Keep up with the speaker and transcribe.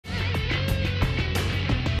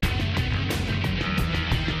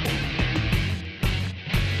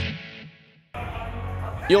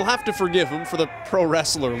You'll have to forgive him for the pro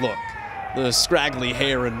wrestler look. The scraggly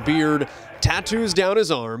hair and beard, tattoos down his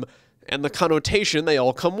arm, and the connotation they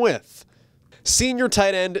all come with. Senior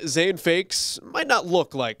tight end Zane Fakes might not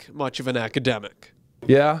look like much of an academic.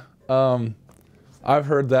 Yeah, I've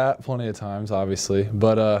heard that plenty of times, obviously,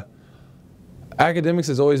 but academics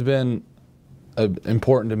has always been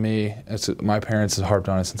important to me. My parents have harped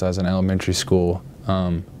on it since I was in elementary school,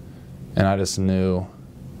 and I just knew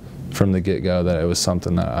from the get-go that it was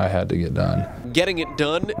something that I had to get done. Getting it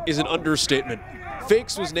done is an understatement.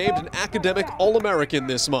 Fakes was named an academic All-American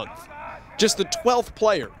this month, just the 12th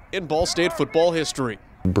player in Ball State football history.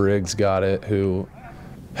 Briggs got it, who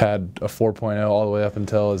had a 4.0 all the way up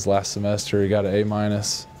until his last semester. He got an A-.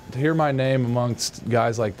 To hear my name amongst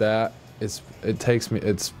guys like that, it's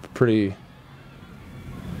pretty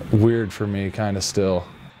weird for me, kind of still.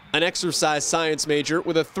 An exercise science major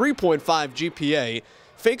with a 3.5 GPA,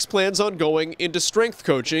 Fakes plans on going into strength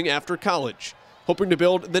coaching after college, hoping to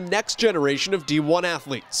build the next generation of D1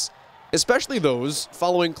 athletes, especially those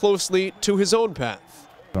following closely to his own path.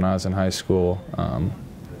 When I was in high school,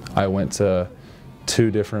 I went to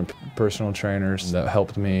 2 different personal trainers that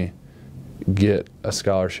helped me get a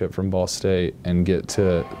scholarship from Ball State and get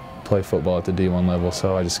to play football at the D1 level.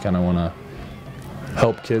 So I just kind of want to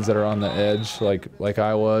help kids that are on the edge, like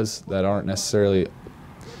I was, that aren't necessarily,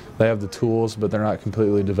 they have the tools, but they're not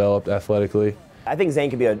completely developed athletically. I think Zane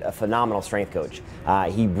could be a phenomenal strength coach.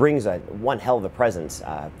 He brings one hell of a presence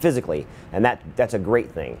physically, and that's a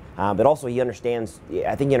great thing. But also I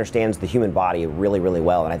think he understands the human body really, really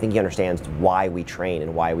well, and I think he understands why we train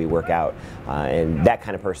and why we work out. And that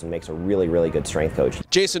kind of person makes a really, really good strength coach.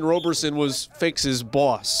 Jason Roberson was Fakes'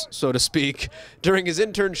 boss, so to speak, during his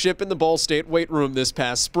internship in the Ball State weight room this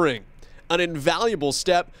past spring. An invaluable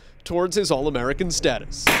step towards his All-American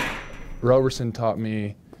status. Roberson taught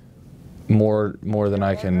me more than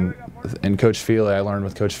I can, and Coach Feely, I learned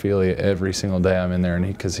with Coach Feely every single day I'm in there, and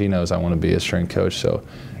because he knows I want to be a strength coach, so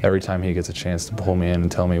every time he gets a chance to pull me in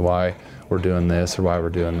and tell me why we're doing this or why we're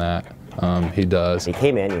doing that, he does. He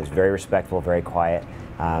came in, he was very respectful, very quiet,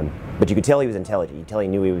 but you could tell he was intelligent. You could tell he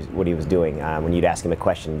knew what he was doing. When you'd ask him a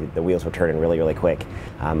question, the wheels were turning really, really quick.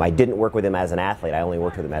 I didn't work with him as an athlete, I only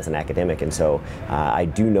worked with him as an academic, and so I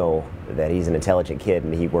do know that he's an intelligent kid,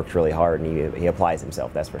 and he works really hard, and he applies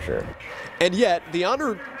himself, that's for sure. And yet, the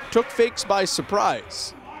honor took Fakes by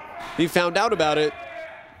surprise. He found out about it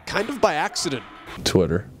kind of by accident.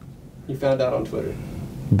 Twitter. You found out on Twitter?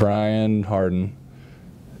 Brian Harden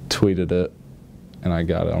tweeted it, and I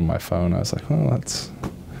got it on my phone. I was like, well,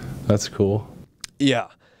 that's cool. Yeah,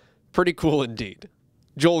 pretty cool indeed.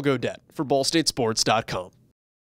 Joel Godet for BallStateSports.com.